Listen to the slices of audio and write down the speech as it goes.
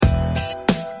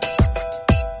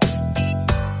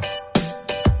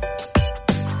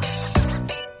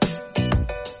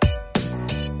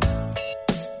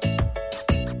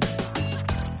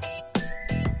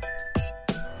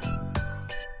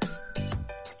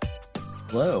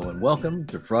Hello, and welcome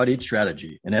to Fraud Eats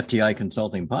Strategy, an FTI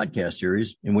consulting podcast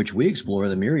series in which we explore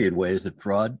the myriad ways that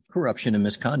fraud, corruption, and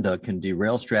misconduct can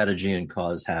derail strategy and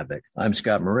cause havoc. I'm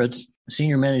Scott Moritz,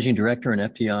 Senior Managing Director in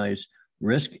FTI's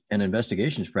Risk and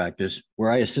Investigations practice,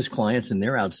 where I assist clients and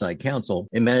their outside counsel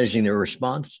in managing their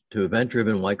response to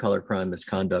event-driven white-collar crime,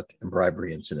 misconduct, and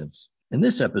bribery incidents. In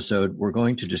this episode, we're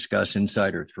going to discuss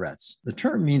insider threats. The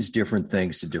term means different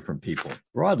things to different people.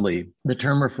 Broadly, the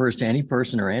term refers to any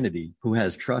person or entity who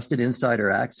has trusted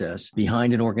insider access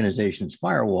behind an organization's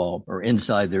firewall or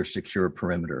inside their secure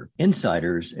perimeter.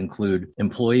 Insiders include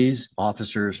employees,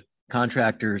 officers,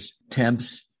 contractors,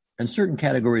 temps, and certain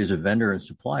categories of vendor and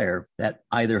supplier that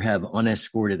either have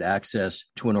unescorted access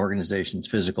to an organization's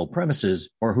physical premises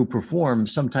or who perform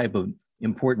some type of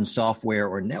important software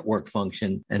or network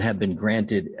function and have been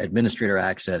granted administrator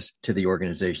access to the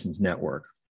organization's network.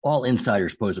 All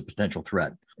insiders pose a potential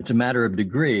threat. It's a matter of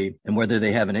degree and whether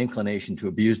they have an inclination to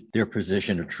abuse their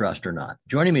position of trust or not.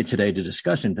 Joining me today to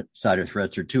discuss insider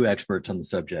threats are two experts on the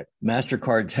subject.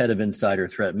 Mastercard's head of insider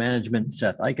threat management,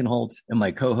 Seth Eichenholz, and my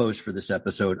co-host for this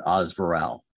episode, Oz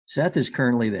Viral. Seth is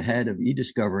currently the head of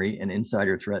e-discovery and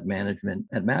insider threat management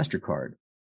at Mastercard.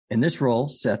 In this role,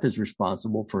 Seth is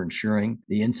responsible for ensuring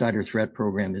the insider threat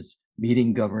program is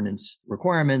meeting governance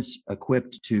requirements,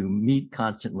 equipped to meet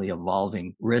constantly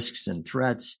evolving risks and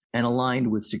threats, and aligned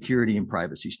with security and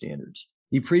privacy standards.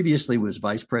 He previously was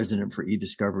vice president for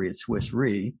e-discovery at Swiss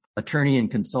Re, attorney and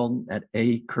consultant at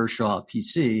A. Kershaw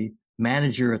PC,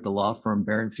 manager at the law firm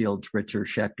Berenfield, Spritzer,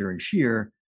 Schechter, and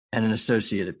Shear, and an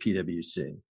associate at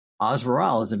PwC. Oz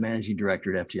Viral is a managing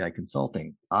director at FTI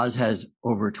Consulting. Oz has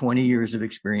over 20 years of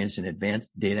experience in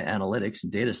advanced data analytics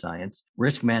and data science,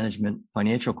 risk management,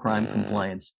 financial crime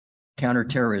compliance,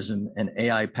 counterterrorism, and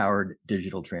AI-powered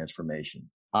digital transformation.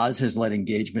 Oz has led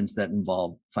engagements that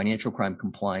involve financial crime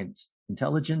compliance,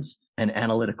 intelligence, and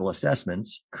analytical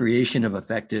assessments, creation of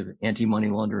effective anti-money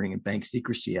laundering and Bank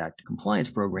Secrecy Act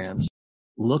compliance programs,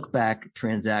 look-back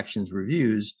transactions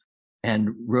reviews, and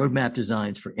roadmap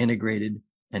designs for integrated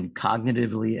and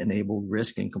cognitively enabled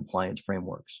risk and compliance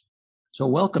frameworks. So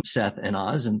welcome, Seth and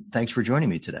Oz, and thanks for joining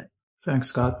me today. Thanks,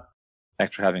 Scott.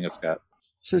 Thanks for having us, Scott.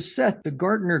 So Seth, the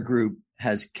Gartner Group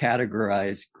has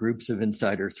categorized groups of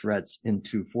insider threats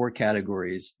into 4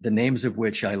 categories, the names of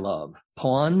which I love: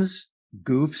 pawns,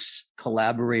 goofs,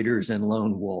 collaborators, and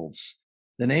lone wolves.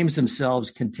 The names themselves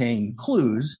contain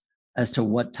clues as to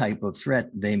what type of threat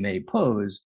they may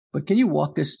pose, but can you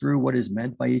walk us through what is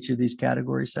meant by each of these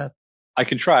categories, Seth? I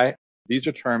can try. These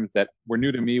are terms that were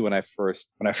new to me when I first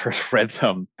read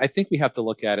them. I think we have to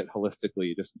look at it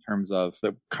holistically, just in terms of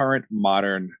the current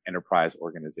modern enterprise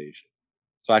organization.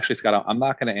 So actually, Scott, I'm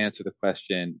not going to answer the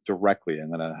question directly. I'm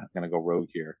going to go rogue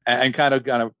here and kind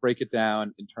of break it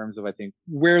down in terms of, I think,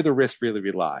 where the risks really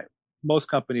rely. Most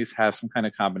companies have some kind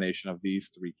of combination of these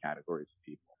 3 categories of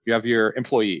people. You have your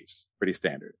employees, pretty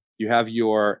standard. You have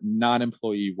your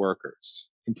non-employee workers.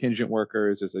 Contingent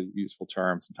workers is a useful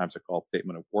term. Sometimes they're called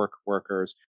statement of work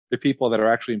workers. They're people that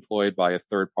are actually employed by a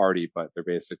third party, but they're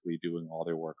basically doing all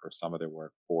their work or some of their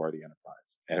work for the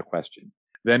enterprise. And a question.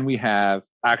 Then we have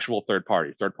actual third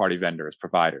party vendors,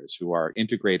 providers who are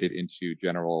integrated into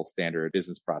general standard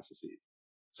business processes.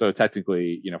 So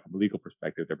technically, from a legal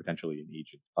perspective, they're potentially an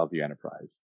agent of the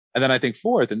enterprise. And then I think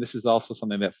fourth, and this is also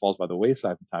something that falls by the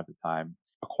wayside from time to time,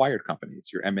 acquired companies,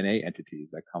 your M&A entities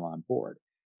that come on board.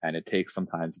 And it takes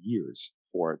sometimes years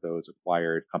for those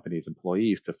acquired companies'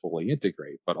 employees to fully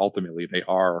integrate. But ultimately, they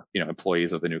are,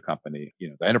 employees of the new company.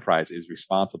 The enterprise is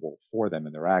responsible for them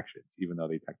and their actions, even though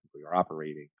they technically are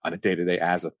operating on a day-to-day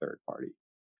as a third party.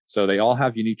 So they all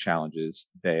have unique challenges.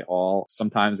 They all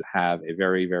sometimes have a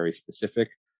very, very specific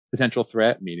potential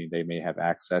threat, meaning they may have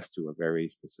access to a very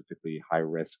specifically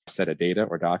high-risk set of data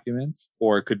or documents,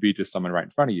 or it could be just someone right in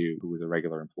front of you who is a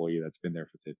regular employee that's been there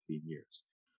for 15 years.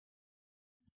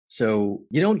 So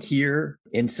you don't hear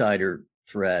insider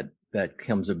threat that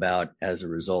comes about as a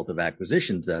result of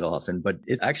acquisitions that often, but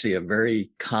it's actually a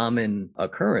very common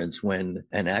occurrence when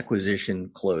an acquisition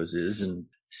closes and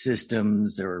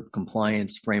systems or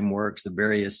compliance frameworks, the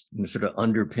various sort of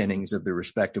underpinnings of the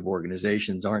respective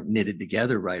organizations aren't knitted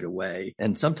together right away.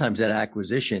 And sometimes that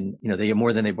acquisition, they get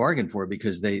more than they bargained for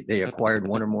because they acquired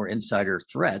one or more insider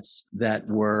threats that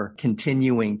were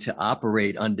continuing to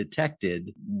operate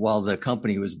undetected while the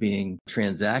company was being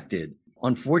transacted.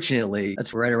 Unfortunately,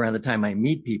 that's right around the time I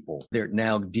meet people. They're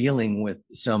now dealing with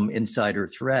some insider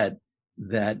threat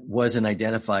that wasn't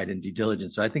identified in due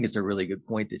diligence. So I think it's a really good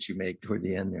point that you make toward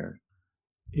the end there.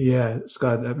 Yeah,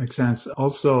 Scott, that makes sense.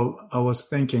 Also, I was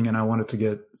thinking, and I wanted to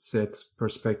get Seth's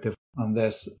perspective on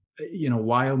this.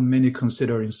 while many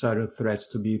consider insider threats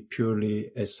to be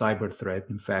purely a cyber threat,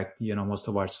 in fact, most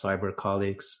of our cyber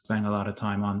colleagues spend a lot of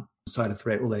time on insider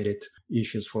threat related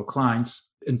issues for clients.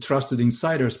 And trusted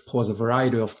insiders pose a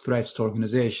variety of threats to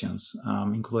organizations,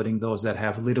 including those that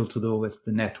have little to do with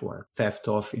the network. Theft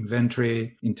of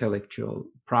inventory, intellectual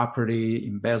property,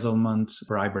 embezzlement,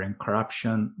 bribery and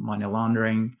corruption, money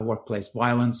laundering, workplace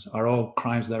violence are all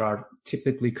crimes that are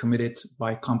typically committed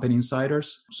by company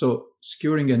insiders. So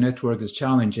securing a network is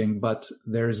challenging, but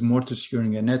there is more to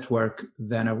securing a network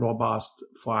than a robust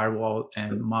firewall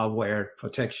and malware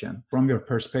protection. From your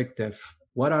perspective,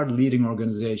 what are leading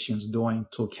organizations doing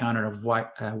to counter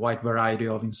a wide variety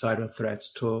of insider threats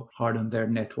to harden their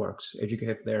networks,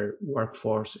 educate their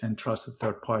workforce and trusted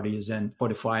third parties, and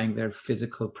fortifying their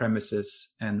physical premises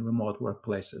and remote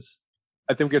workplaces?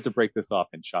 I think we have to break this off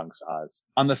in chunks, Oz.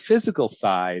 On the physical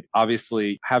side,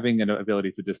 obviously having an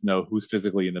ability to just know who's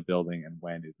physically in the building and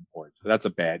when is important. So that's a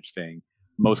badge thing.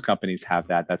 Most companies have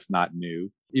that. That's not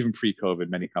new. Even pre-COVID,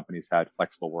 many companies had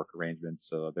flexible work arrangements.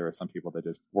 So there are some people that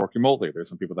just work remotely. There's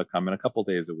some people that come in a couple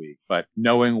days a week. But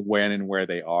knowing when and where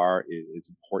they are is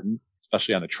important,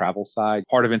 especially on the travel side.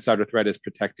 Part of insider threat is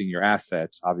protecting your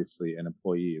assets. Obviously, an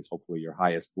employee is hopefully your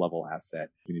highest level asset.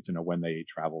 You need to know when they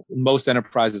travel. Most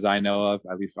enterprises I know of,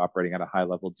 at least operating at a high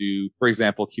level, do, for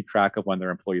example, keep track of when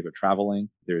their employees are traveling.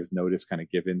 There's notice kind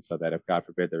of given so that if, God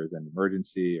forbid, there is an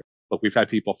emergency. Look, we've had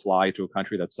people fly to a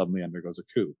country that suddenly undergoes a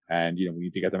coup and, we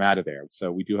need to get them out of there.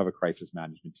 So we do have a crisis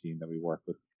management team that we work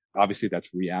with. Obviously,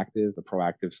 that's reactive. The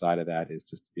proactive side of that is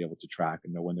just to be able to track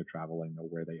and know when they're traveling, know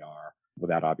where they are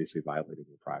without obviously violating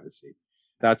their privacy.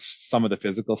 That's some of the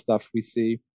physical stuff we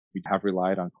see. We have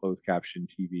relied on closed caption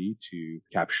TV to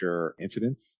capture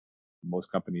incidents.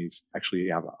 Most companies actually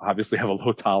have a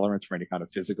low tolerance for any kind of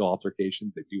physical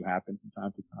altercations that do happen from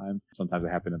time to time. Sometimes they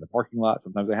happen in the parking lot.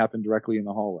 Sometimes they happen directly in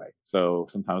the hallway. So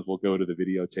sometimes we'll go to the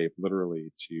videotape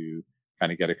literally to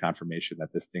kind of get a confirmation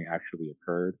that this thing actually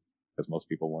occurred, because most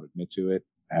people won't admit to it,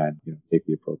 and take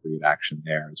the appropriate action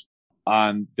there.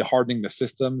 On the hardening the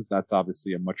systems, that's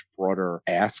obviously a much broader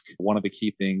ask. One of the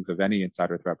key things of any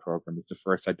insider threat program is to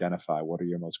first identify what are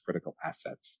your most critical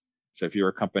assets. So if you're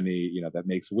a company, that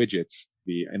makes widgets,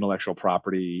 the intellectual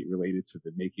property related to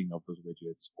the making of those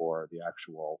widgets or the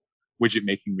actual widget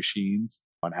making machines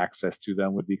on access to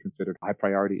them would be considered high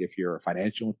priority. If you're a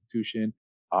financial institution,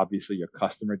 obviously your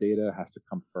customer data has to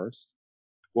come first.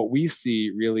 What we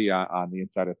see really on the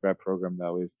insider threat program,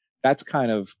 though, is that's kind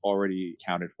of already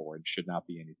accounted for and should not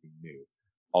be anything new.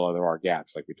 Although there are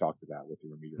gaps, like we talked about with the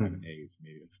remedial M&As.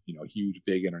 Maybe if, a huge,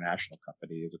 big international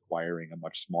company is acquiring a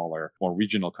much smaller, more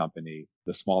regional company,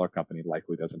 the smaller company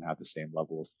likely doesn't have the same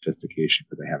level of sophistication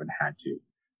because they haven't had to.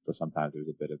 So sometimes there's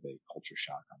a bit of a culture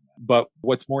shock on that. But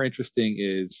what's more interesting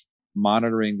is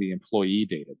monitoring the employee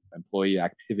data, employee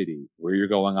activity, where you're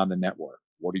going on the network.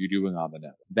 What are you doing on the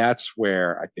network? That's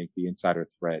where I think the insider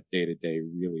threat day to day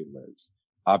really lives.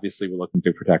 Obviously, we're looking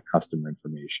to protect customer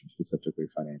information, specifically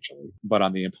financially. But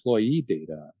on the employee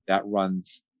data, that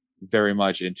runs very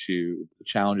much into the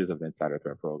challenges of the insider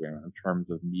threat program in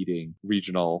terms of meeting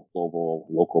regional, global,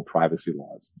 local privacy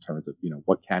laws, in terms of,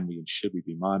 what can we and should we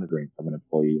be monitoring from an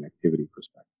employee activity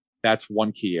perspective. That's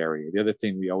one key area. The other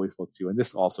thing we always look to, and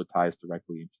this also ties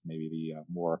directly into maybe the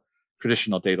more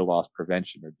traditional data loss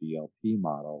prevention or DLP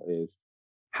model, is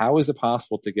how is it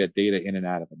possible to get data in and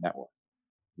out of the network?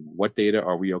 What data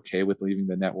are we okay with leaving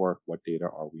the network? What data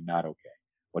are we not okay?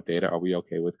 What data are we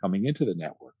okay with coming into the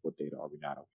network? What data are we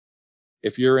not okay?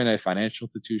 If you're in a financial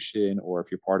institution or if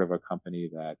you're part of a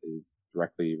company that is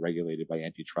directly regulated by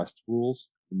antitrust rules,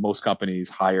 most companies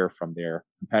hire from their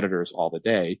competitors all the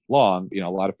day long. A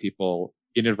lot of people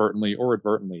inadvertently or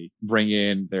advertently bring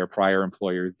in their prior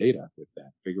employer's data with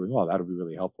them, figuring, that would be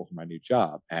really helpful for my new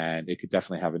job. And it could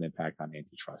definitely have an impact on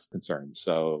antitrust concerns.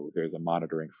 So there's a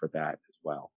monitoring for that as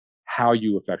well. How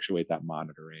you effectuate that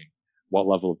monitoring, what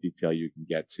level of detail you can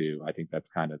get to, I think that's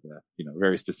kind of the,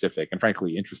 very specific and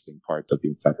frankly interesting parts of the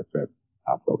insider threat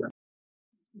program.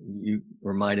 You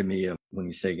reminded me of when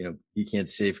you say, you can't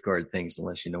safeguard things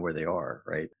unless you know where they are,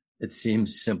 right? It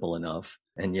seems simple enough,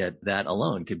 and yet that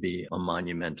alone could be a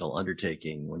monumental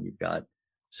undertaking when you've got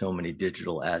so many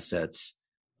digital assets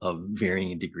of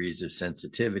varying degrees of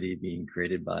sensitivity being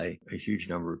created by a huge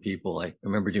number of people. I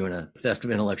remember doing a theft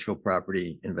of intellectual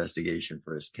property investigation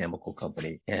for a chemical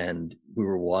company, and we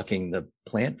were walking the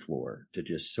plant floor to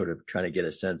just sort of try to get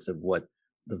a sense of what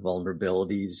the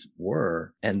vulnerabilities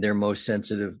were. And their most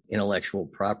sensitive intellectual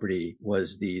property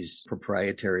was these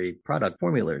proprietary product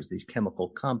formulas, these chemical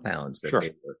compounds that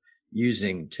they were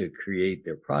using to create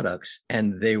their products.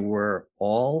 And they were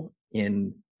all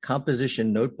in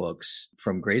composition notebooks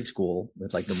from grade school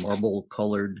with like the marble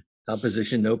colored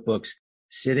composition notebooks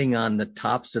sitting on the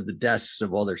tops of the desks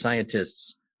of all their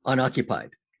scientists unoccupied.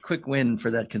 Quick win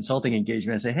for that consulting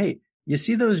engagement. I say, hey, you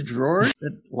see those drawers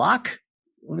that lock?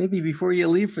 Well, maybe before you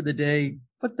leave for the day,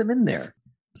 put them in there.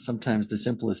 Sometimes the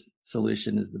simplest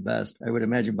solution is the best. I would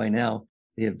imagine by now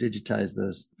they have digitized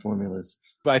those formulas.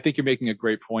 But I think you're making a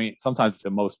great point. Sometimes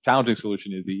the most challenging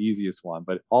solution is the easiest one.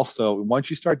 But also, once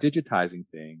you start digitizing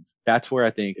things, that's where I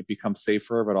think it becomes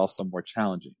safer, but also more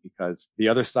challenging, because the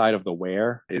other side of the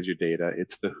where is your data.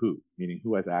 It's the who, meaning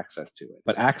who has access to it.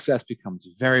 But access becomes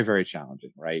very, very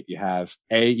challenging, right? You have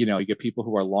you get people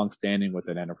who are longstanding with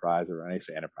an enterprise, or when I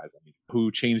say enterprise, I mean,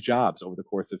 who change jobs over the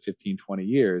course of 15, 20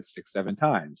 years, 6, 7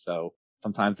 times. So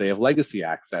sometimes they have legacy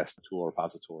access to a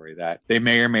repository that they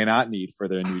may or may not need for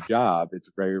their new job.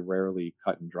 It's very rarely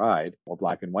cut and dried or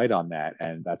black and white on that.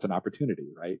 And that's an opportunity,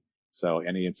 right? So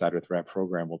any insider threat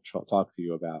program will talk to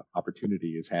you about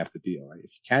opportunity is half the deal, right? If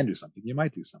you can do something, you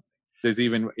might do something. There's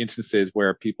even instances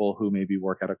where people who maybe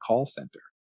work at a call center,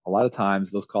 a lot of times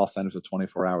those call centers are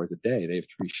 24 hours a day. They have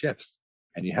 3 shifts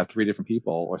and you have 3 different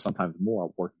people or sometimes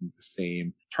more working the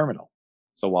same terminal.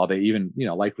 So while they even,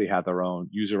 likely have their own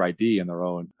user ID and their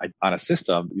own on a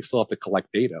system, you still have to collect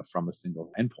data from a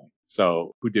single endpoint.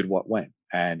 So who did what when?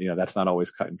 And, that's not always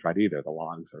cut and dried either. The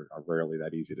logs are rarely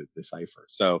that easy to decipher.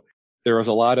 So there was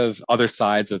a lot of other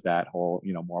sides of that whole,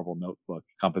 Marvel notebook,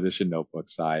 composition notebook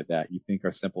side that you think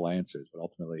are simple answers. But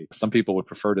ultimately, some people would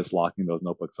prefer just locking those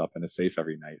notebooks up in a safe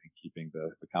every night and keeping the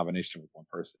combination with one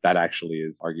person. That actually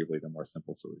is arguably the more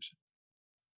simple solution.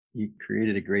 You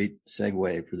created a great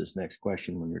segue for this next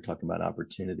question when you're talking about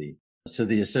opportunity. So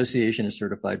the Association of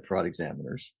Certified Fraud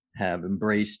Examiners have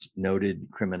embraced noted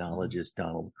criminologist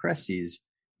Donald Cressy's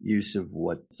use of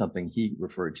something he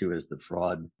referred to as the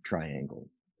fraud triangle.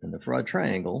 And the fraud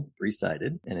triangle,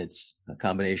 3-sided, and it's a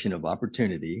combination of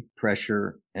opportunity,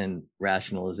 pressure, and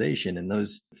rationalization. And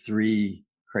those 3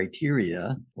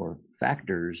 criteria or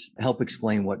factors help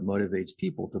explain what motivates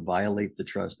people to violate the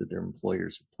trust that their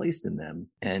employers have placed in them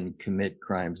and commit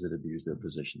crimes that abuse their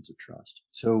positions of trust.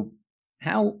 So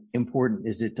how important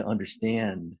is it to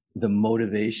understand the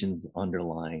motivations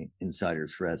underlying insider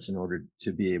threats in order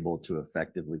to be able to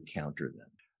effectively counter them?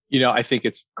 I think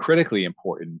it's critically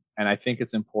important. And I think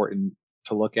it's important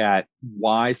to look at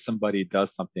why somebody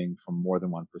does something from more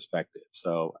than one perspective.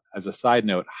 So as a side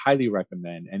note, highly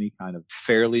recommend any kind of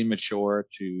fairly mature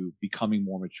to becoming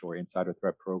more mature insider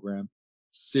threat program.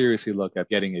 Seriously look at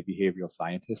getting a behavioral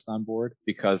scientist on board,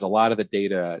 because a lot of the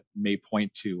data may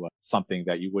point to something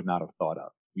that you would not have thought of.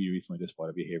 We recently just bought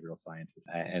a behavioral scientist,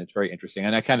 and it's very interesting.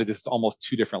 And I kind of just almost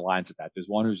 2 different lines of that. There's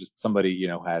one who's just somebody,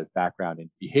 has background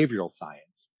in behavioral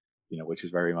science, which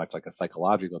is very much like a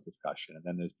psychological discussion. And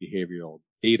then there's behavioral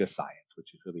data science,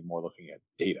 which is really more looking at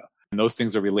data. And those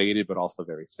things are related, but also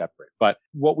very separate. But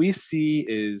what we see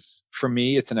is, for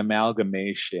me, it's an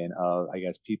amalgamation of, I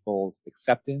guess, people's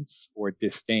acceptance or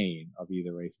disdain of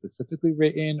either a specifically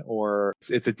written or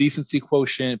it's a decency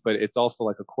quotient, but it's also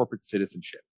like a corporate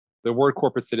citizenship. The word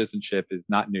corporate citizenship is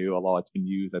not new, although it's been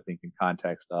used, I think, in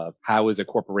context of how is a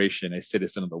corporation a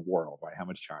citizen of the world, right? How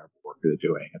much charitable work are they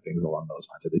doing and things along those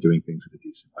lines? Are they doing things in a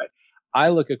decent way? I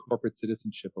look at corporate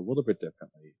citizenship a little bit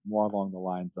differently, more along the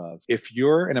lines of if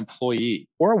you're an employee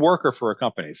or a worker for a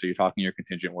company, so you're talking your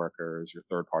contingent workers, your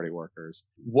third-party workers,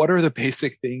 what are the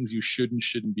basic things you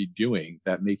shouldn't be doing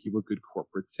that make you a good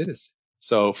corporate citizen?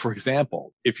 So, for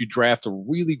example, if you draft a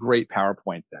really great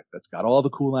PowerPoint deck that's got all the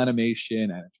cool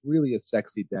animation and it's really a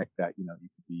sexy deck that, you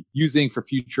could be using for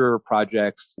future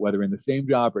projects, whether in the same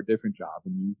job or a different job,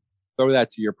 and you throw that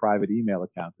to your private email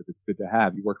account that it's good to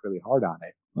have, you work really hard on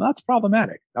it. Well, that's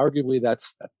problematic. Arguably,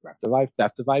 that's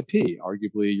theft of IP.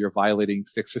 Arguably, you're violating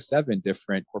 6 or 7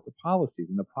 different corporate policies.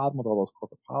 And the problem with all those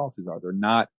corporate policies are they're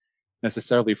not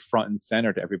necessarily front and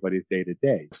center to everybody's day to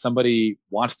day. If somebody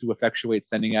wants to effectuate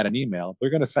sending out an email, they're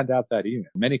going to send out that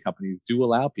email. Many companies do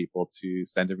allow people to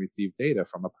send and receive data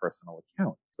from a personal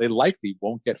account. They likely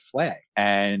won't get flagged.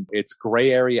 And it's gray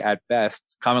area at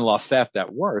best, common law theft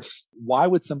at worst. Why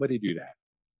would somebody do that?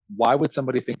 Why would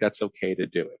somebody think that's okay to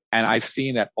do it? And I've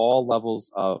seen at all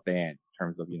levels of band, in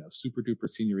terms of, super duper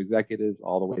senior executives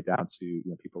all the way down to,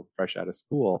 people fresh out of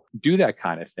school, do that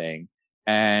kind of thing.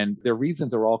 And their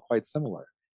reasons are all quite similar.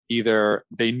 Either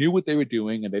they knew what they were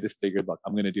doing and they just figured, look,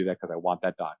 I'm going to do that because I want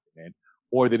that document.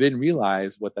 Or they didn't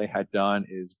realize what they had done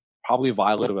is probably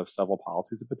violative of several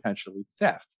policies and potentially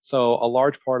theft. So a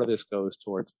large part of this goes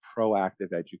towards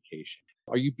proactive education.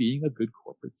 Are you being a good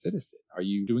corporate citizen? Are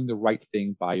you doing the right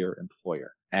thing by your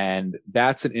employer? And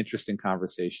that's an interesting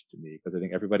conversation to me because I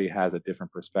think everybody has a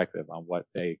different perspective on what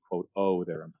they, quote, owe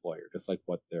their employer, just like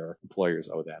what their employers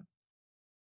owe them.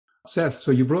 Seth, so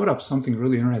you brought up something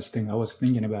really interesting. I was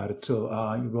thinking about it too.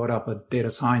 You brought up a data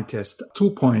scientist.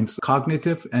 2 points,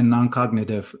 cognitive and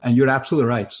non-cognitive. And you're absolutely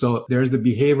right. So there's the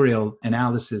behavioral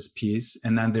analysis piece,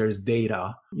 and then there's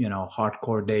data,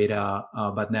 hardcore data.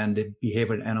 But then the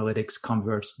behavioral analytics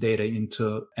converts data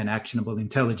into an actionable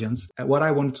intelligence. What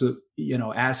I wanted to,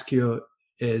 ask you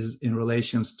is in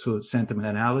relations to sentiment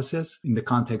analysis in the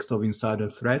context of insider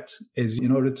threat is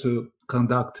in order to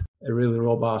conduct a really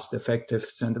robust, effective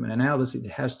sentiment analysis, it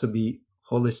has to be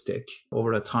holistic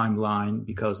over a timeline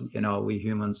because, we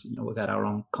humans, we got our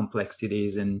own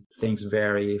complexities and things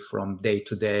vary from day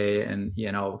to day and,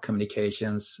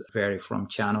 communications vary from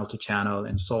channel to channel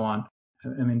and so on.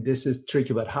 I mean, this is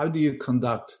tricky, but how do you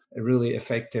conduct a really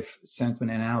effective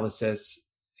sentiment analysis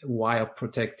while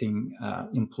protecting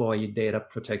employee data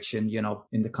protection,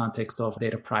 in the context of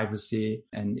data privacy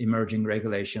and emerging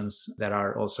regulations that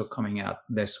are also coming out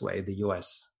this way, the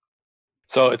US?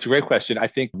 So it's a great question. I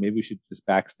think maybe we should just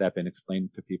backstep and explain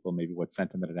to people maybe what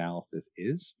sentiment analysis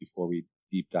is before we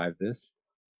deep dive this.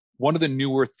 One of the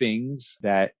newer things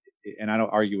that, and I don't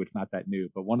argue it's not that new,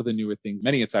 but one of the newer things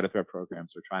many insider threat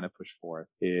programs are trying to push forth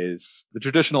is the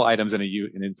traditional items in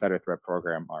an insider threat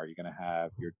program are you're going to have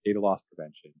your data loss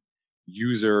prevention,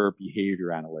 user behavior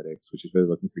analytics, which is really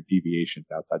looking for deviations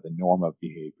outside the norm of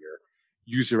behavior,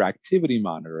 user activity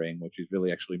monitoring, which is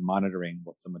really actually monitoring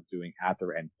what someone's doing at their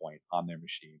endpoint on their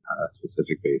machine on a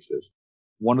specific basis.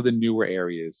 One of the newer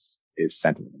areas is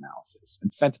sentiment analysis.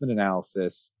 And sentiment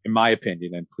analysis, in my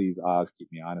opinion, and please Oz,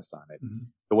 keep me honest on it,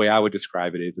 the way I would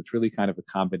describe it is it's really kind of a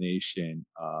combination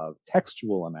of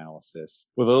textual analysis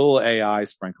with a little AI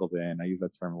sprinkled in. I use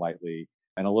that term lightly,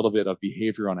 and a little bit of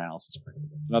behavioral analysis sprinkled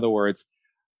in. In other words,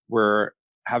 we're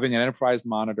having an enterprise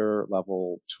monitor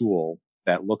level tool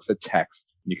that looks at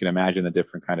text. You can imagine the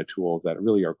different kind of tools that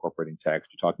really are incorporating text.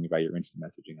 You're talking about your instant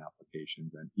messaging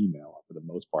applications and email for the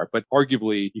most part, but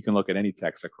arguably you can look at any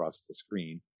text across the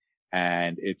screen,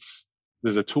 and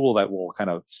there's a tool that will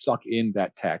kind of suck in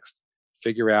that text,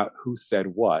 figure out who said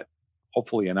what,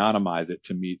 hopefully anonymize it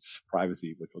to meet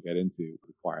privacy, which we'll get into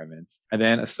requirements, and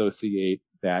then associate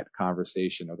that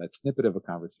conversation or that snippet of a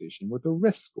conversation with a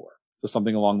risk score. So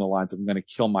something along the lines of I'm going to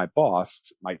kill my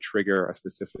boss might trigger a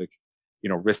specific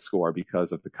risk score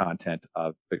because of the content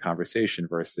of the conversation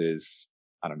versus,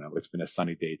 I don't know, it's been a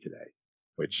sunny day today,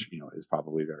 which, is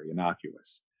probably very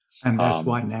innocuous. And that's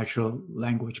why natural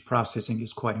language processing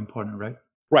is quite important, right?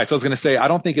 Right. So I was going to say, I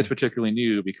don't think it's particularly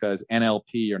new because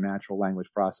NLP or natural language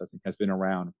processing has been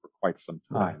around for quite some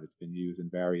time. Right. It's been used in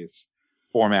various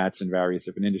formats in various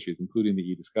different industries, including the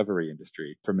e-discovery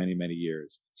industry for many, many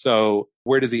years. So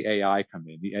where does the AI come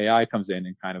in? The AI comes in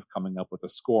and kind of coming up with a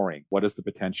scoring. What is the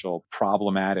potential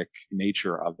problematic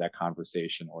nature of that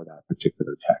conversation or that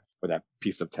particular text or that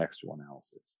piece of textual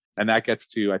analysis? And that gets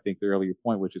to, I think, the earlier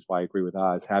point, which is why I agree with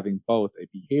Oz, having both a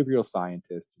behavioral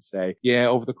scientist to say, yeah,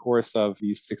 over the course of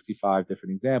these 65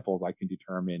 different examples, I can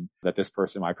determine that this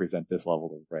person might present this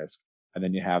level of risk. And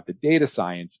then you have the data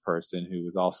science person who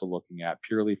is also looking at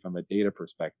purely from a data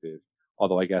perspective,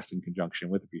 although I guess in conjunction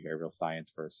with the behavioral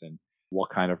science person, what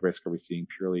kind of risk are we seeing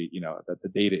purely, that the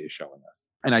data is showing us?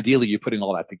 And ideally, you're putting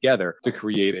all that together to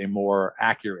create a more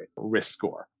accurate risk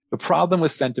score. The problem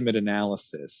with sentiment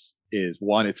analysis is,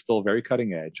 one, it's still very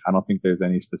cutting edge. I don't think there's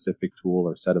any specific tool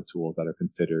or set of tools that are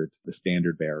considered the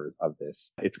standard bearers of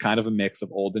this. It's kind of a mix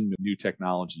of old and new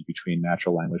technology between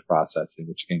natural language processing,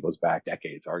 which again goes back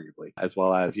decades, arguably, as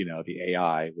well as, the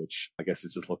AI, which I guess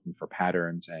is just looking for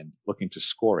patterns and looking to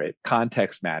score it.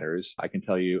 Context matters. I can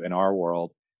tell you in our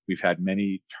world, we've had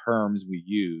many terms we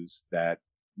use that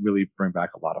really bring back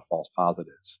a lot of false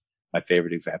positives. My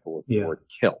favorite example was the word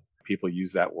kill. People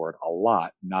use that word a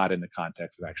lot, not in the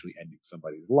context of actually ending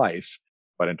somebody's life,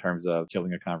 but in terms of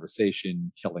killing a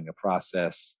conversation, killing a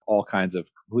process, all kinds of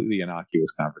completely innocuous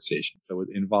conversations. So it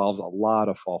involves a lot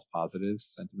of false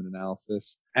positives, sentiment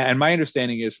analysis. And my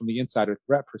understanding is from the insider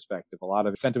threat perspective, a lot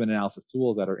of sentiment analysis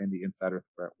tools that are in the insider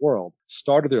threat world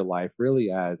started their life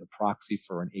really as a proxy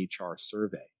for an HR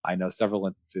survey. I know several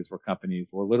instances where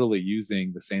companies were literally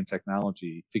using the same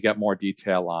technology to get more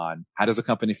detail on how does a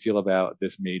company feel about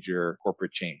this major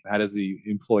corporate chain? How does the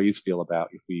employees feel about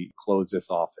if we close this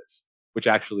office? Which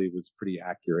actually was pretty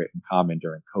accurate and common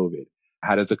during COVID.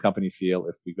 How does a company feel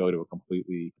if we go to a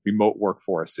completely remote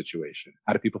workforce situation?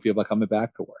 How do people feel about coming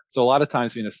back to work? So a lot of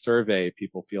times in a survey,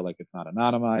 people feel like it's not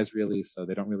anonymized really, so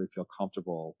they don't really feel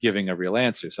comfortable giving a real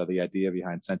answer. So the idea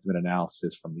behind sentiment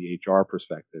analysis from the HR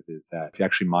perspective is that if you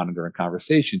actually monitor in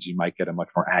conversations, you might get a much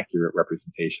more accurate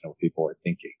representation of what people are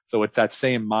thinking. So it's that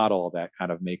same model that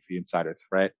kind of makes the insider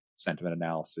threat sentiment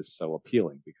analysis so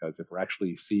appealing, because if we're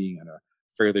actually seeing on a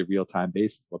fairly real-time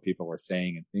basis what people are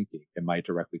saying and thinking, it might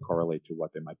directly correlate to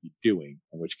what they might be doing,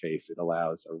 in which case it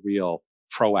allows a real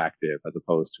proactive as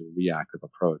opposed to a reactive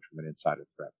approach from an insider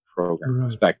threat program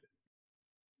perspective.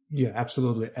 Yeah,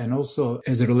 absolutely. And also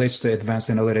as it relates to advanced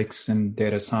analytics and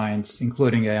data science,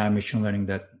 including AI machine learning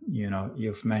that,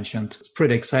 you've mentioned, it's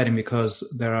pretty exciting because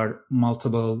there are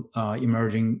multiple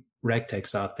emerging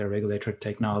regtechs out there, regulatory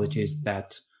technologies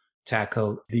that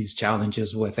tackle these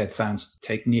challenges with advanced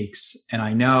techniques. And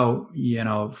I know,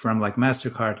 from like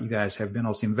MasterCard, you guys have been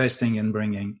also investing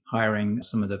in hiring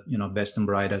some of the, best and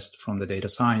brightest from the data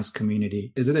science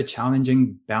community. Is it a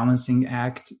challenging balancing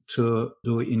act to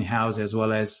do in-house as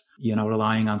well as,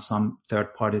 relying on some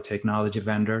third-party technology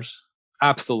vendors?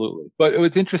 Absolutely. But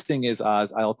what's interesting is,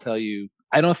 I'll tell you,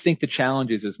 I don't think the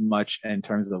challenge is as much in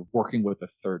terms of working with a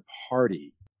third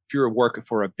party. If you're working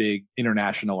for a big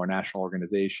international or national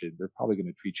organization, they're probably going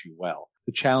to treat you well.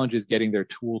 The challenge is getting their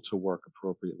tool to work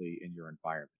appropriately in your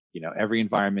environment. Every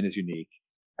environment is unique.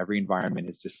 Every environment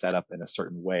is just set up in a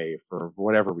certain way for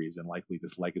whatever reason, likely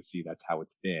this legacy, that's how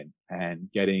it's been. And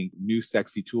getting new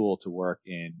sexy tool to work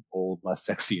in old, less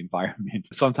sexy environment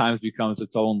sometimes becomes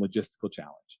its own logistical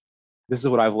challenge. This is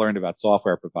what I've learned about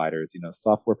software providers.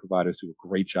 Software providers do a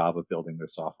great job of building their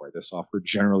software. Their software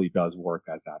generally does work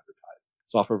as advertised.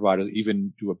 Software providers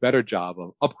even do a better job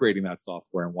of upgrading that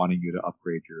software and wanting you to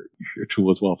upgrade your tool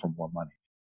as well for more money.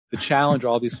 The challenge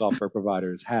all these software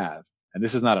providers have, and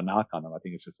this is not a knock on them, I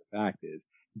think it's just a fact, is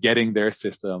getting their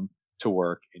system to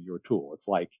work in your tool. It's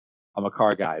like, I'm a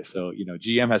car guy, so,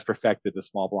 GM has perfected the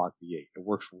small block V8. It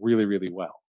works really, really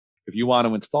well. If you want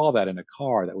to install that in a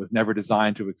car that was never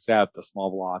designed to accept a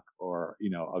small block or,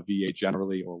 a V8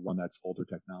 generally, or one that's older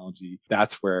technology,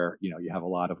 that's where, you have a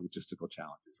lot of logistical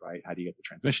challenges, right? How do you get the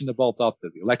transmission to bolt up?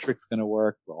 Does the electrics going to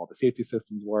work? Will all the safety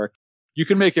systems work? You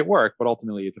can make it work, but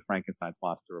ultimately it's a Frankenstein's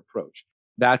monster approach.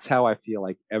 That's how I feel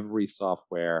like every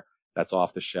software that's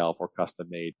off the shelf or custom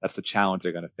made, that's the challenge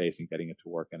they're going to face in getting it to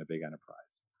work in a big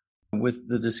enterprise. With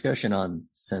the discussion on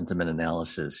sentiment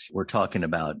analysis, we're talking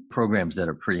about programs that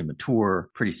are pretty mature,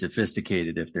 pretty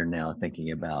sophisticated if they're now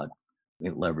thinking about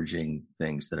leveraging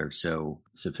things that are so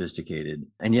sophisticated.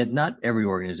 And yet not every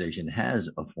organization has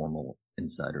a formal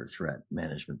insider threat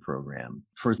management program.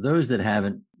 For those that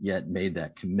haven't yet made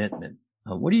that commitment,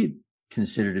 what do you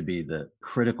consider to be the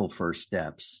critical first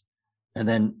steps? And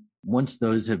then once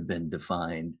those have been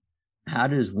defined, how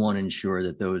does one ensure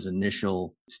that those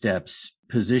initial steps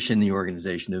position the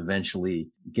organization to eventually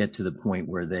get to the point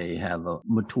where they have a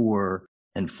mature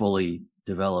and fully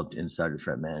developed insider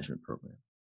threat management program?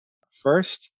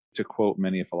 First, to quote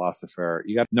many a philosopher,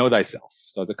 you got to know thyself.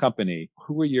 So the company,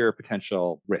 who are your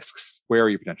potential risks? Where are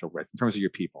your potential risks in terms of your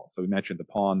people? So we mentioned the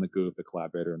pawn, the goof, the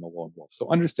collaborator, and the lone wolf.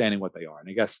 So understanding what they are. And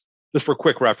I guess just for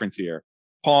quick reference here,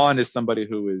 pawn is somebody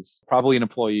who is probably an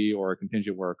employee or a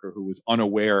contingent worker who is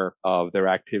unaware of their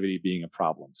activity being a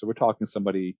problem. So we're talking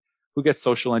somebody who gets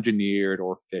social engineered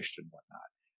or phished and whatnot,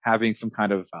 having some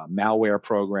kind of malware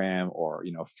program or,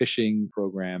 phishing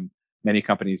program. Many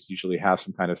companies usually have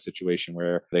some kind of situation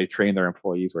where they train their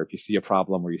employees where if you see a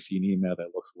problem or you see an email that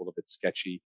looks a little bit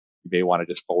sketchy, you may want to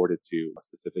just forward it to a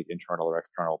specific internal or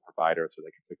external provider so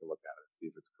they can take a look at it and see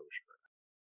if it's kosher.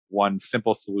 One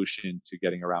simple solution to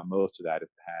getting around most of that is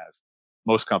to have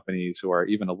most companies who are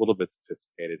even a little bit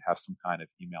sophisticated have some kind of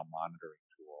email monitoring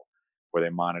tool where they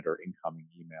monitor incoming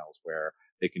emails, where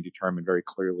they can determine very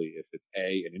clearly if it's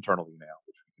an internal email,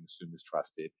 which we can assume is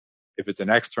trusted. If it's an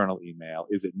external email,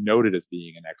 is it noted as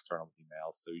being an external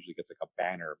email? So usually it gets like a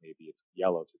banner, maybe it's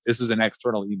yellow. So this is an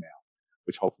external email,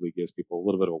 which hopefully gives people a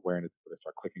little bit of awareness before they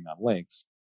start clicking on links.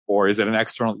 Or is it an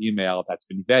external email that's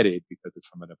been vetted because it's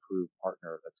from an approved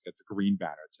partner that gets a green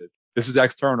banner? It says, this is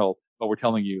external, but we're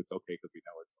telling you it's okay because we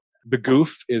know it's okay. The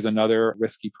goof is another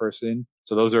risky person.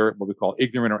 So those are what we call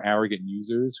ignorant or arrogant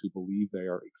users who believe they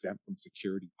are exempt from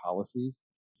security policies,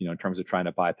 in terms of trying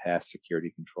to bypass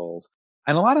security controls.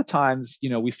 And a lot of times,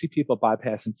 we see people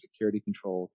bypassing security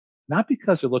controls, not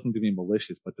because they're looking to be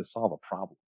malicious, but to solve a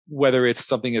problem. Whether it's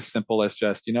something as simple as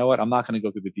just, I'm not going to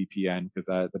go through the VPN because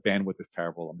the bandwidth is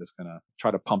terrible. I'm just going to try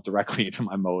to pump directly into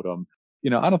my modem.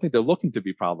 I don't think they're looking to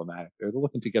be problematic. They're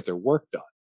looking to get their work done,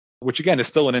 which again is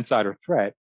still an insider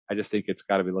threat. I just think it's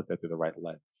got to be looked at through the right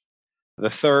lens. The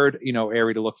third,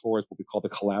 area to look for is what we call the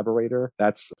collaborator.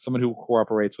 That's someone who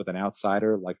cooperates with an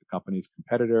outsider, like a company's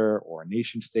competitor or a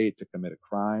nation state, to commit a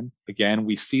crime. Again,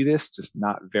 we see this just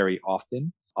not very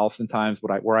often. Oftentimes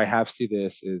where I have see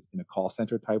this is in a call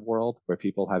center type world where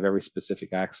people have very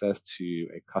specific access to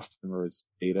a customer's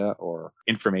data or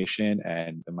information,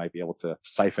 and they might be able to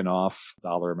siphon off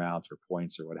dollar amounts or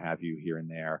points or what have you here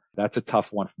and there. That's a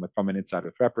tough one from an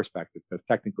insider threat perspective, because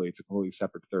technically it's a completely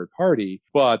separate third party,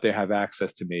 but they have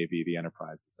access to maybe the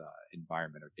enterprise's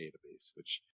environment or database,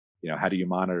 which, how do you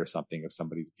monitor something if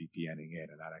somebody's VPNing in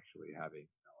and not actually having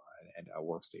a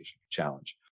workstation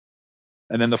challenge?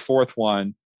 And then the fourth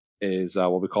one is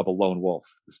what we call the lone wolf.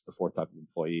 This is the fourth type of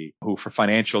employee who, for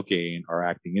financial gain, are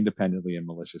acting independently and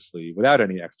maliciously without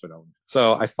any external.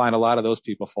 So I find a lot of those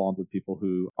people fall into people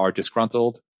who are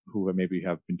disgruntled, who maybe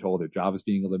have been told their job is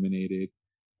being eliminated,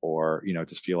 or,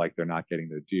 just feel like they're not getting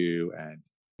their due, and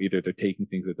either they're taking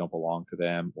things that don't belong to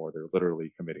them, or they're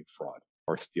literally committing fraud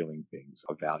or stealing things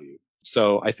of value.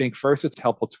 So I think first it's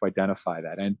helpful to identify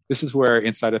that. And this is where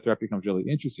insider threat becomes really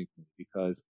interesting to me,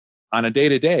 because on a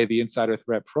day-to-day, the insider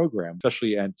threat program,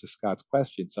 especially, and to Scott's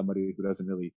question, somebody who doesn't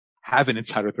really have an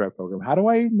insider threat program, how do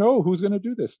I know who's going to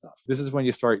do this stuff? This is when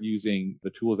you start using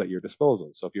the tools at your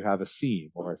disposal. So if you have a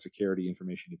SIEM or a security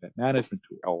information event management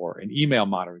tool or an email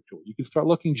monitoring tool, you can start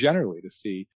looking generally to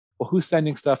see, well, who's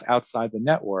sending stuff outside the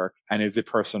network, and is it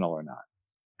personal or not?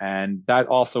 And that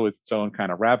also is its own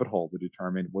kind of rabbit hole to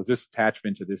determine, was this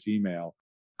attachment to this email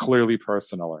clearly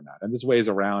personal or not? And there's ways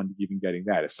around even getting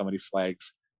that. If somebody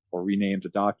flags or renames a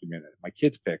document, my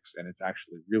kids picks, and it's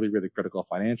actually really, really critical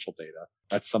financial data,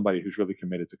 that's somebody who's really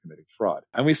committed to committing fraud.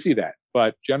 And we see that.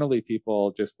 But generally,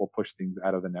 people just will push things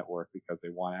out of the network because they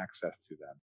want access to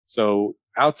them. So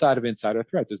outside of insider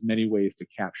threat, there's many ways to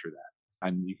capture that.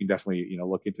 And you can definitely,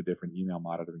 look into different email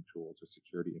monitoring tools or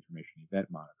security information event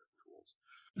monitoring tools.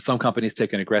 Some companies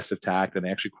take an aggressive tack and they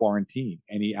actually quarantine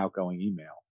any outgoing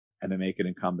email, and they make it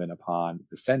incumbent upon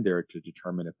the sender to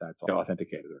determine if that's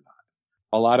authenticated or not.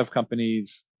 A lot of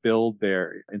companies build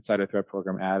their insider threat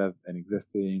program out of an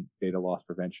existing data loss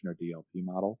prevention or DLP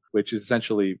model, which is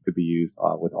essentially could be used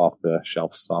with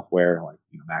off-the-shelf software like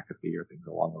McAfee or things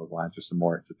along those lines. There's some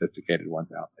more sophisticated ones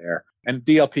out there. And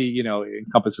DLP,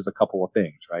 encompasses a couple of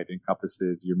things, right? It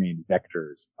encompasses your main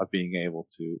vectors of being able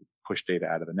to push data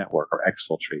out of the network or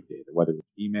exfiltrate data, whether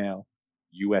it's email,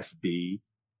 USB,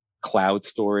 cloud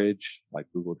storage like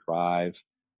Google Drive,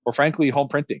 or frankly, home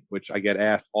printing, which I get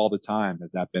asked all the time.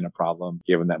 Has that been a problem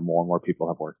given that more and more people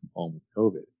have worked from home with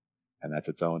COVID? And that's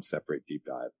its own separate deep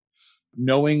dive.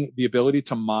 Knowing the ability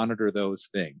to monitor those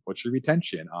things. What's your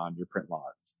retention on your print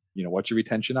logs? What's your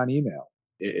retention on email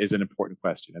is an important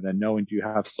question. And then knowing, do you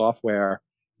have software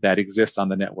that exists on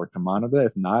the network to monitor?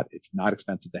 If not, it's not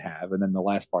expensive to have. And then the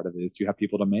last part of it is, do you have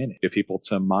people to manage? Do you have people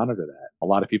to monitor that? A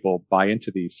lot of people buy into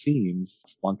these SIEMs.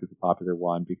 Splunk is a popular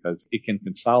one because it can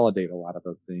consolidate a lot of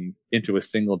those things into a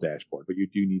single dashboard, but you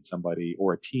do need somebody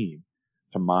or a team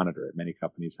to monitor it. Many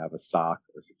companies have a SOC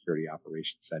or security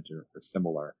operations center or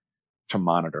similar to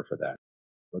monitor for that.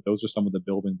 But those are some of the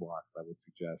building blocks I would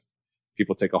suggest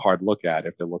people take a hard look at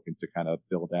if they're looking to kind of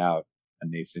build out a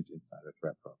nascent insider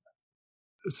threat program.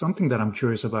 Something that I'm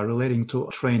curious about relating to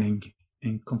training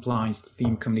in compliance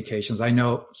theme communications. I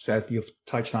know, Seth, you've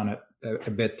touched on it a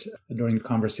bit during the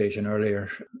conversation earlier.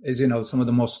 As you know, some of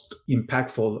the most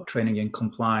impactful training in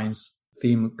compliance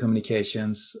theme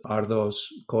communications are those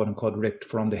quote unquote ripped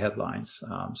from the headlines,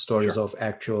 stories Sure. of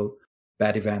actual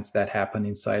bad events that happen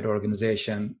inside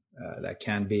organization that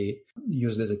can be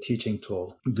used as a teaching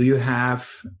tool. Do you have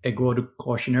a good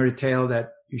cautionary tale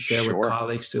that you share Sure. with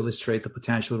colleagues to illustrate the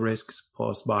potential risks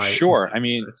posed by? Sure. I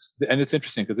mean, and it's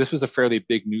interesting because this was a fairly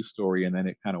big news story and then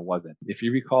it kind of wasn't. If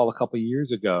you recall a couple of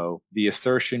years ago, the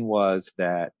assertion was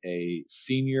that a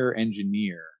senior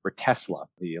engineer for Tesla,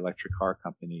 the electric car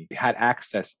company, had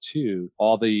access to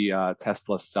all the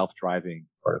Tesla self-driving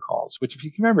protocols, which if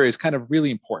you can remember is kind of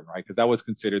really important, right? Because that was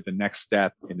considered the next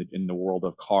step in the world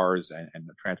of cars and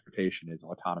the transportation is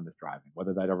autonomous driving.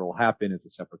 Whether that ever will happen is a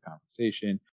separate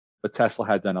conversation. But Tesla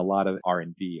had done a lot of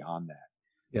R&D on that.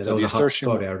 Yeah, so that was the a hot assertion,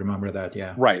 story. I remember that.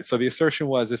 Yeah. Right. So the assertion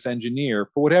was this engineer,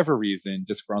 for whatever reason,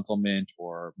 disgruntlement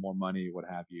or more money, what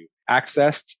have you,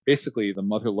 accessed basically the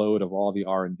mother lode of all the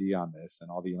R&D on this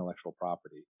and all the intellectual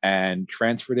property and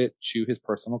transferred it to his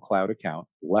personal cloud account,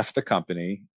 left the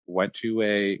company, went to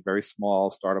a very small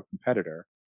startup competitor.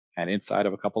 And inside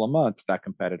of a couple of months, that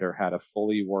competitor had a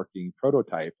fully working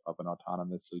prototype of an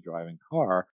autonomously driving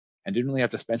car and didn't really have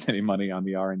to spend any money on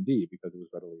the R&D because it was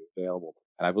readily available.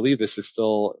 And I believe this is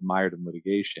still mired in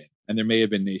litigation. And there may have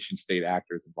been nation state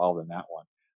actors involved in that one.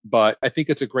 But I think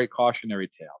it's a great cautionary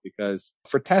tale because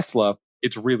for Tesla,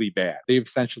 it's really bad. They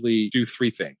essentially do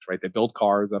three things, right? They build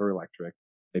cars that are electric.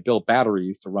 They build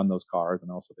batteries to run those cars, and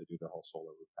also they do their whole solar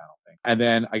roof panel thing. And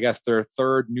then I guess their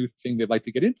third new thing they'd like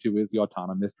to get into is the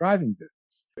autonomous driving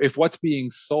business. If what's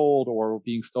being sold or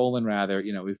being stolen rather,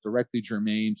 is directly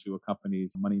germane to a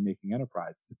company's money-making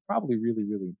enterprise, it's probably really,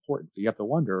 really important. So you have to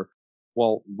wonder,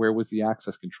 well, where was the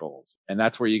access controls? And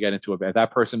that's where you get into it. If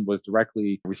that person was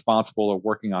directly responsible or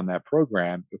working on that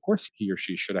program, of course he or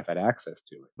she should have had access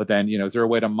to it. But then, is there a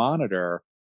way to monitor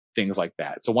things like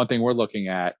that? So one thing we're looking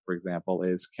at, for example,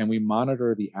 is can we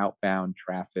monitor the outbound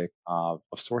traffic of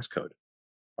source code?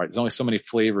 Right? There's only so many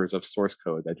flavors of source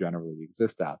code that generally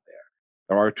exist out there.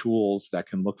 There are tools that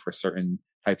can look for certain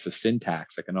types of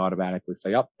syntax that can automatically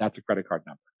say, oh, that's a credit card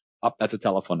number. Oh, that's a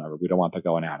telephone number. We don't want that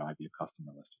going out. It might be a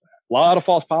customer list for that. A lot of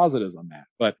false positives on that,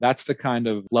 but that's the kind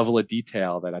of level of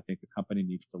detail that I think the company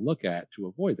needs to look at to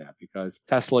avoid that, because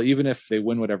Tesla, even if they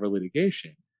win whatever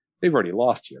litigation, they've already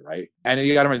lost here, right? And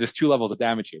you got to remember, there's two levels of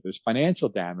damage here. There's financial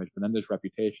damage, but then there's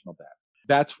reputational damage.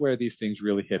 That's where these things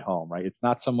really hit home, right? It's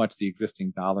not so much the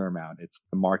existing dollar amount. It's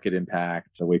the market impact,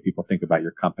 the way people think about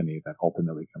your company that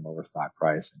ultimately can lower stock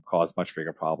price and cause much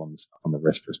bigger problems from a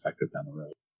risk perspective down the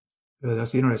road.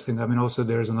 That's interesting. I mean, also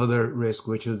there's another risk,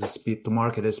 which is the speed to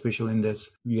market, especially in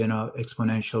this,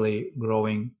 exponentially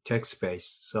growing tech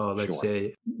space. So let's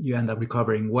say you end up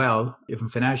recovering well, even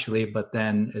financially, but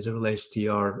then as it relates to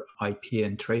your IP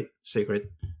and trade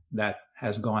secret, that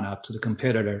has gone out to the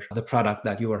competitor. The product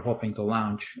that you were hoping to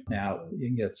launch now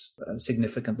it gets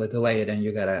significantly delayed, and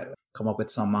you got to come up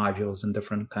with some modules and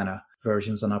different kind of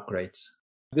versions and upgrades.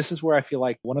 This is where I feel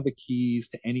like one of the keys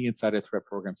to any insider threat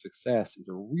program success is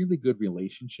a really good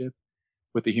relationship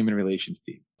with the human relations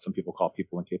team. Some people call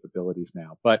people and capabilities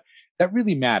now, but that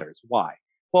really matters. Why?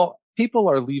 Well, people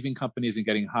are leaving companies and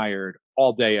getting hired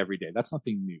all day, every day. That's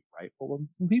nothing new, right? But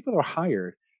when people are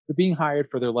hired, they're being hired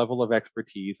for their level of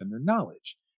expertise and their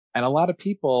knowledge. And a lot of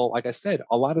people, like I said,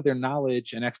 a lot of their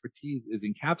knowledge and expertise is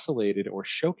encapsulated or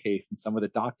showcased in some of the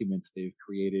documents they've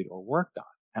created or worked on.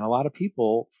 And a lot of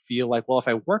people feel like, well, if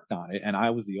I worked on it and I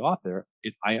was the author,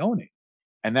 I own it.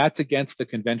 And that's against the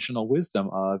conventional wisdom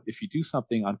of if you do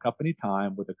something on company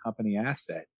time with a company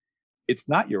asset, it's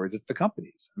not yours, it's the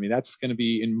company's. I mean, that's going to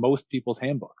be in most people's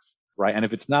handbooks, right? And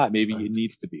if it's not, maybe it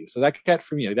needs to be. So that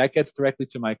gets directly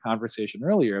to my conversation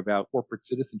earlier about corporate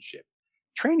citizenship.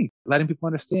 Training, letting people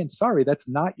understand, sorry, that's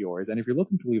not yours. And if you're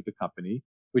looking to leave the company,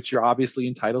 which you're obviously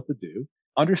entitled to do,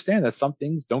 understand that some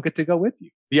things don't get to go with you.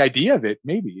 The idea of it,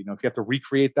 maybe, if you have to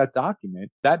recreate that document,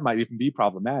 that might even be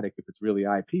problematic if it's really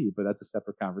IP, but that's a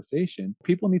separate conversation.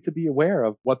 People need to be aware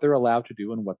of what they're allowed to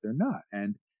do and what they're not.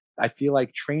 And I feel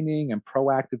like training and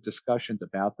proactive discussions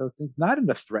about those things, not in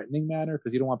a threatening manner,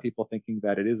 because you don't want people thinking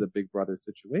that it is a big brother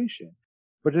situation,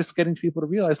 but just getting people to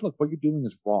realize, look, what you're doing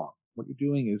is wrong. What you're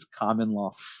doing is common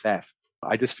law theft.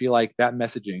 I just feel like that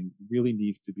messaging really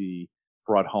needs to be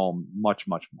brought home much,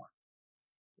 much more.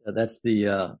 That's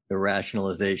the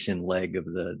rationalization leg of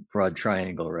the fraud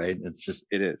triangle, right?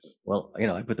 It is. Well,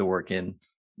 I put the work in.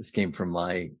 This came from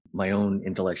my own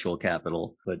intellectual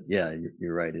capital, but yeah,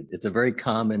 you're right. It's a very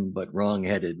common but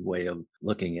wrong-headed way of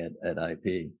looking at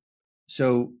IP.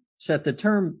 So, Seth, the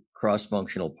term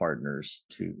cross-functional partners,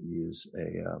 to use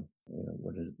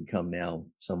what has become now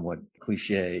somewhat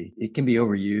cliche, it can be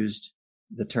overused,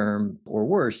 the term, or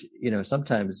worse,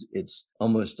 sometimes it's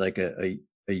almost like a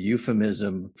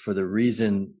euphemism for the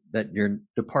reason that your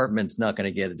department's not going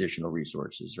to get additional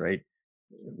resources, right?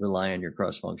 Rely on your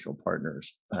cross-functional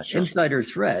partners. Sure. Insider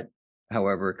threat,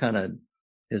 however, kind of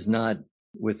is not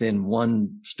within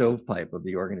one stovepipe of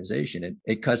the organization.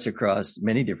 It cuts across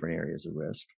many different areas of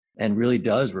risk and really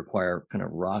does require kind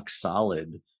of rock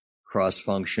solid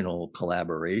cross-functional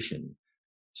collaboration.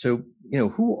 So,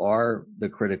 who are the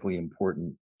critically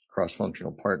important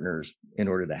cross-functional partners in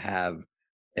order to have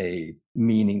a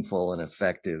meaningful and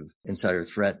effective insider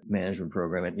threat management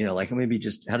program? And, maybe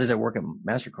just how does that work at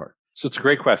MasterCard? So it's a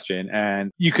great question.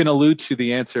 And you can allude to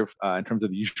the answer in terms of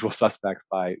the usual suspects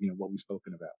by, what we've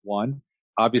spoken about. One,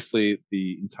 obviously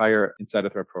the entire insider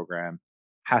threat program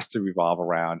has to revolve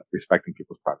around respecting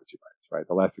people's privacy rights, right?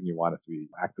 The last thing you want is to be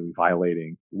actively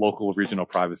violating local regional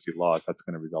privacy laws. That's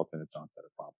going to result in its own set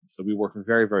of problems. So we work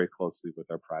very, very closely with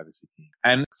our privacy team.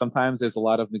 And sometimes there's a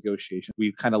lot of negotiation.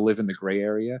 We kind of live in the gray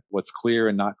area. What's clear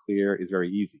and not clear is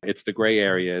very easy. It's the gray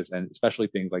areas, and especially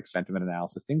things like sentiment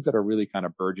analysis, things that are really kind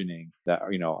of burgeoning, that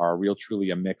are real,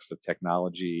 truly a mix of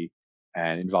technology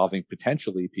and involving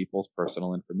potentially people's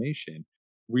personal information,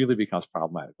 really becomes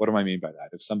problematic. What do I mean by that?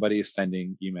 If somebody is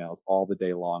sending emails all the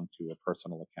day long to a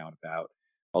personal account about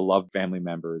a loved family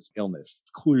member's illness.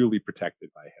 It's clearly protected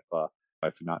by HIPAA,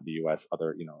 if not in the US,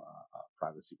 other,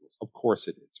 privacy rules. Of course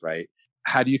it is, right?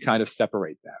 How do you kind of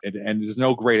separate that? And there's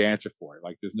no great answer for it.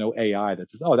 Like there's no AI that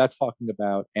says, oh, that's talking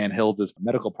about Ann Hilda's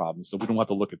medical problem, so we don't have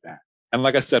to look at that. And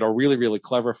like I said, a really, really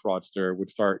clever fraudster would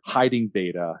start hiding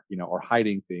data, or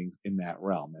hiding things in that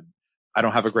realm. And I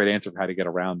don't have a great answer for how to get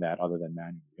around that other than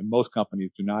manually. And most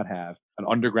companies do not have an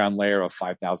underground layer of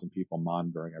 5,000 people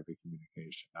monitoring every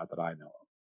communication, not that I know of.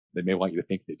 They may want you to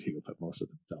think they do, but most of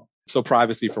them don't. So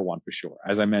privacy for one, for sure.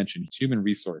 As I mentioned, human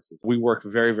resources. We work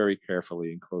very, very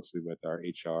carefully and closely with our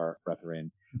HR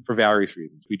brethren for various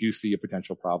reasons. We do see a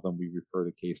potential problem. We refer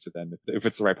the case to them if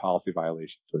it's the right policy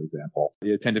violation, for example.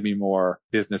 They tend to be more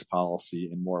business policy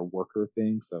and more worker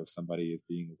things. So if somebody is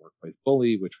being a workplace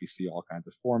bully, which we see all kinds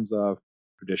of forms of,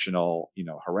 traditional,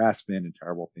 harassment and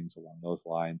terrible things along those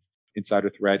lines, insider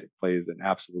threat plays an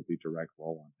absolutely direct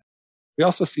role on that. We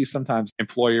also see sometimes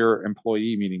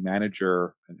employer-employee, meaning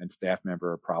manager and staff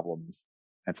member problems.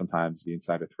 And sometimes the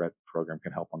insider threat program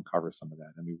can help uncover some of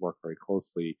that. And we work very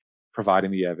closely providing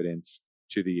the evidence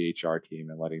to the HR team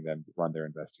and letting them run their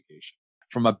investigation.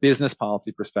 From a business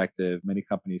policy perspective, many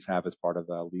companies have, as part of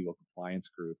a legal compliance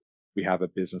group, we have a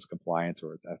business compliance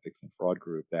or its ethics and fraud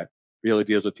group that really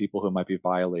deals with people who might be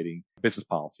violating business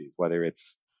policies, whether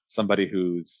it's somebody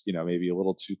who's, maybe a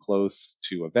little too close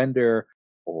to a vendor,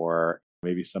 or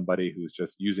maybe somebody who's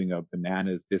just using a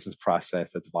bananas business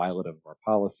process that's violative of our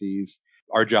policies.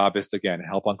 Our job is to, again,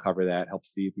 help uncover that, help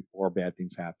see before bad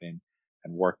things happen,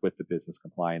 and work with the business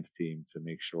compliance team to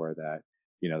make sure that,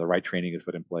 the right training is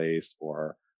put in place,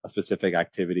 or a specific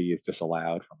activity is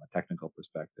disallowed from a technical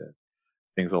perspective,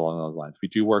 things along those lines. We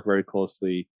do work very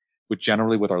closely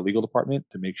generally with our legal department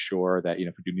to make sure that,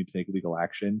 if we do need to take legal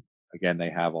action, again,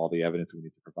 they have all the evidence we need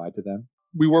to provide to them.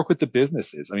 We work with the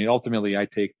businesses. I mean, ultimately, I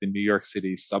take the New York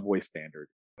City subway standard.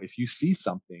 If you see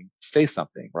something, say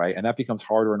something, right? And that becomes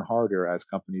harder and harder as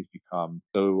companies become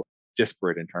so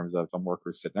disparate in terms of some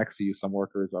workers sit next to you, some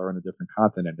workers are in a different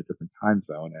continent, a different time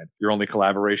zone, and your only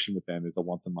collaboration with them is a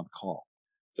once a month call.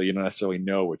 So you don't necessarily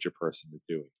know what your person is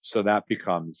doing. So that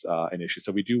becomes an issue.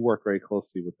 So we do work very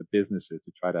closely with the businesses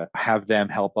to try to have them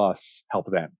help us help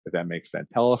them, if that makes sense.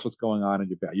 Tell us what's going on, and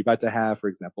you're about to have, for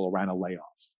example, a round of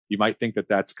layoffs. You might think that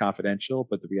that's confidential,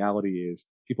 but the reality is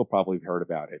people probably have heard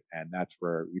about it. And that's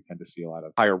where we tend to see a lot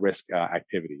of higher risk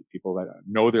activity. People that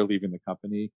know they're leaving the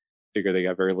company figure they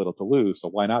got very little to lose. So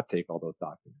why not take all those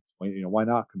documents? Why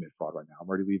not commit fraud right now? I'm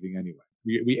already leaving anyway.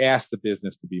 We ask the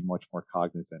business to be much more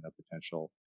cognizant of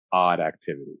potential odd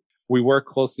activity. We work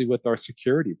closely with our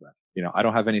security brethren. I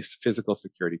don't have any physical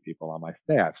security people on my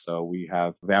staff. So we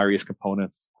have various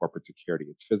components of corporate security.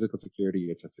 It's physical security.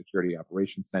 It's a security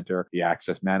operations center, the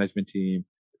access management team,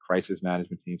 the crisis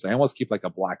management team. So I almost keep like a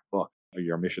black book, or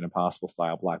your Mission Impossible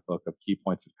style black book of key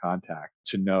points of contact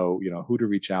to know, who to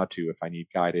reach out to if I need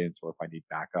guidance or if I need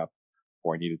backup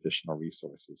or I need additional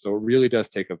resources. So it really does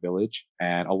take a village.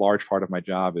 And a large part of my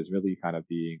job is really kind of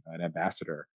being an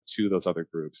ambassador to those other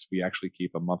groups. We actually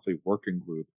keep a monthly working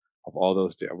group of all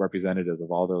those representatives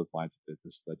of all those lines of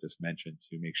business that I just mentioned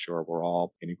to make sure we're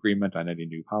all in agreement on any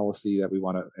new policy that we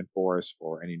want to enforce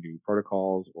or any new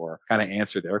protocols, or kind of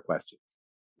answer their questions.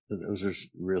 Those are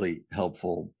really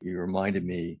helpful. You reminded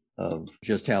me of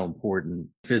just how important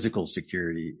physical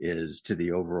security is to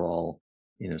the overall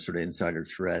sort of insider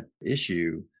threat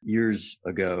issue. Years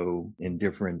ago in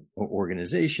different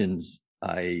organizations,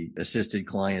 I assisted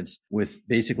clients with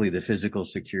basically the physical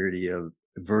security of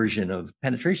version of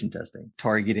penetration testing,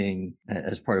 targeting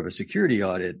as part of a security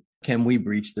audit. Can we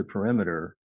breach the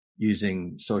perimeter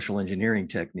using social engineering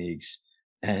techniques?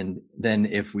 And then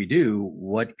if we do,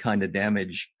 what kind of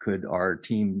damage could our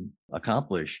team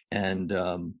accomplish? And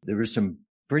there were some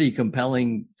pretty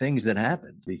compelling things that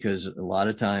happened, because a lot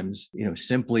of times,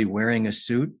 simply wearing a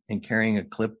suit and carrying a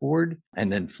clipboard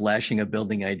and then flashing a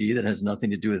building ID that has nothing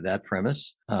to do with that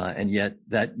premise. And yet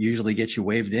that usually gets you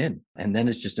waved in. And then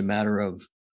it's just a matter of,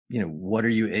 what are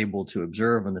you able to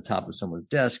observe on the top of someone's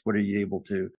desk? What are you able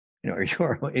to, are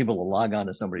you able to log on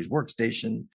to somebody's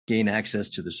workstation, gain access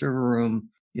to the server room?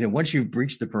 Once you've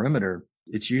breached the perimeter,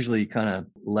 it's usually kind of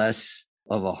less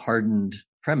of a hardened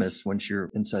premise once you're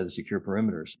inside the secure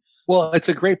perimeters. Well, it's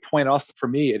a great point. Also, for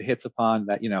me, it hits upon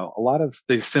that, a lot of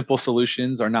the simple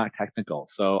solutions are not technical.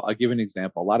 So I'll give an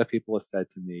example. A lot of people have said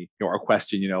to me, or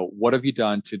question, what have you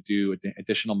done to do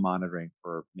additional monitoring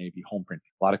for maybe home printing?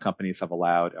 A lot of companies have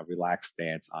allowed a relaxed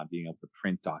stance on being able to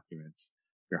print documents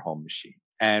from your home machine.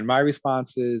 And my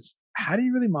response is, how do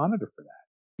you really monitor for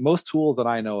that? Most tools that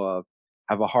I know of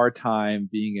have a hard time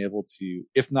being able to,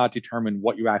 if not determine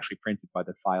what you actually printed by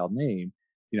the file name,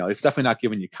 It's definitely not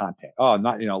giving you content. Oh,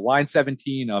 not, line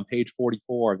 17 on page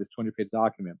 44 of this 20-page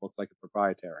document looks like it's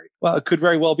proprietary. Well, it could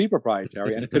very well be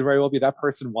proprietary, and it could very well be that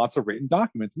person wants a written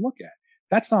document to look at.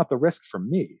 That's not the risk for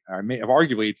me.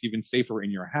 Arguably, it's even safer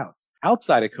in your house.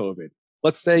 Outside of COVID,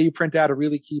 let's say you print out a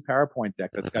really key PowerPoint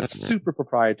deck that's got super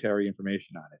proprietary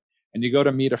information on it, and you go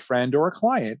to meet a friend or a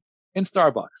client in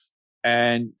Starbucks.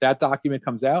 And that document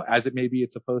comes out as it maybe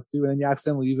it's supposed to, and then you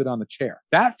accidentally leave it on the chair.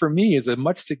 That for me is a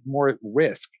much more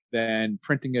risk than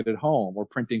printing it at home or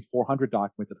printing 400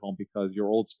 documents at home because you're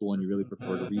old school and you really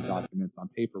prefer to read documents on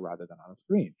paper rather than on a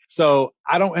screen. So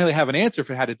I don't really have an answer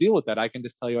for how to deal with that. I can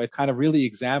just tell you, I kind of really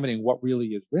examining what really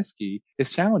is risky is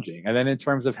challenging. And then in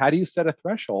terms of how do you set a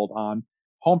threshold on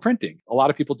home printing? A lot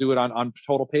of people do it on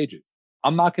total pages.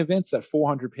 I'm not convinced that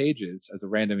 400 pages, as a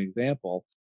random example,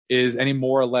 is any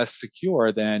more or less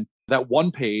secure than that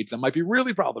one page that might be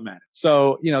really problematic.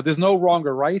 So, there's no wrong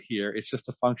or right here. It's just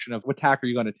a function of what tack are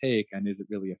you going to take and is it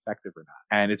really effective or not?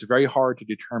 And it's very hard to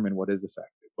determine what is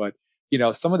effective. But,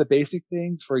 some of the basic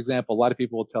things, for example, a lot of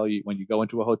people will tell you when you go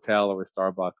into a hotel or a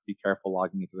Starbucks, be careful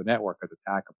logging into the network as a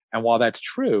tack. And while that's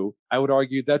true, I would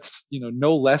argue that's,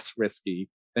 no less risky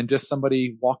than just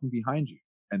somebody walking behind you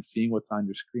and seeing what's on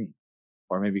your screen.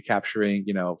 Or maybe capturing,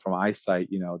 from eyesight,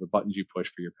 the buttons you push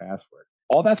for your password.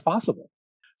 All that's possible.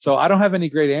 So I don't have any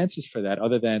great answers for that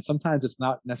other than sometimes it's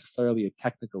not necessarily a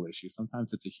technical issue.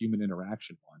 Sometimes it's a human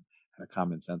interaction one and a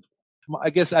common sense one. I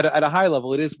guess at a high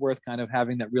level, it is worth kind of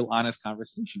having that real honest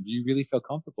conversation. Do you really feel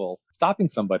comfortable stopping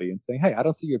somebody and saying, hey, I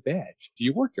don't see your badge. Do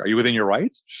you work here? Are you within your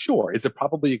rights? Sure. Is it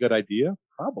probably a good idea?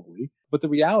 Probably. But the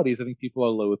reality is I think people are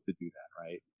loath to do that,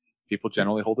 right? People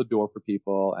generally hold the door for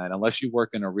people. And unless you work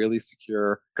in a really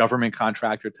secure government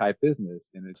contractor type business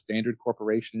in a standard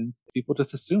corporations, people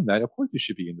just assume that, of course, you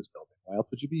should be in this building. Why else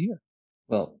would you be here?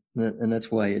 Well, and that's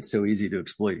why it's so easy to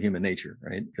exploit human nature,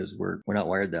 right? Because we're not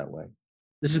wired that way.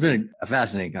 This has been a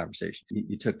fascinating conversation.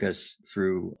 You took us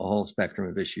through a whole spectrum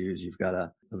of issues. You've got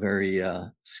a very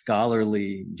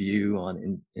scholarly view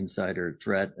on insider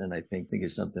threat. And I think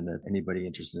it's something that anybody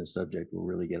interested in the subject will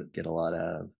really get a lot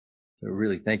out of. So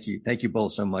really, thank you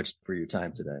both so much for your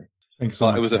time today. Thanks so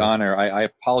much. It was an honor. I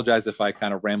apologize if I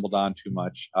kind of rambled on too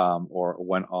much or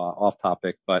went off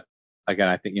topic, but again,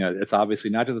 I think it's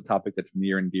obviously not just a topic that's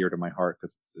near and dear to my heart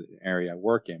because it's the area I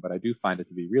work in, but I do find it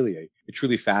to be really a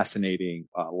truly fascinating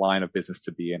line of business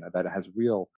to be in that has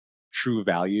real true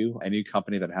value. Any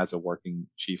company that has a working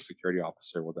chief security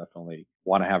officer will definitely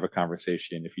want to have a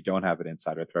conversation if you don't have an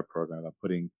insider threat program about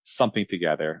putting something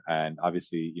together. And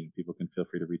obviously, people can feel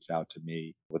free to reach out to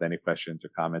me with any questions or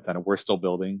comments. I know we're still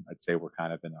building. I'd say we're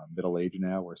kind of in our middle age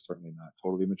now. We're certainly not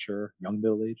totally mature, young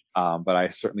middle age. But I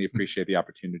certainly appreciate the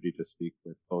opportunity to speak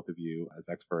with both of you as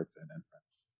experts and friends.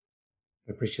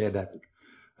 I appreciate that.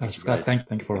 Scott, thank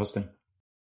you for hosting.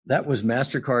 That was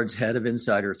MasterCard's head of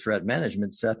insider threat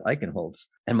management, Seth Eichenholz,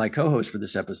 and my co-host for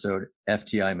this episode,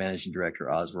 FTI Managing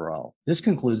Director Oz Virol. This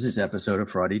concludes this episode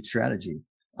of Fraud Eats Strategy.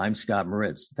 I'm Scott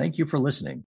Moritz. Thank you for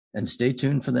listening, and stay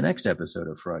tuned for the next episode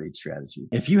of Fraud Eats Strategy.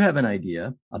 If you have an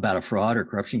idea about a fraud or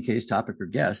corruption case, topic, or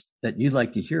guest that you'd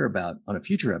like to hear about on a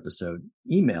future episode,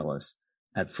 email us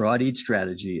at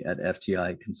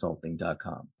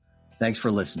fraudeatstrategy@fticonsulting.com. Thanks for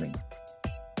listening.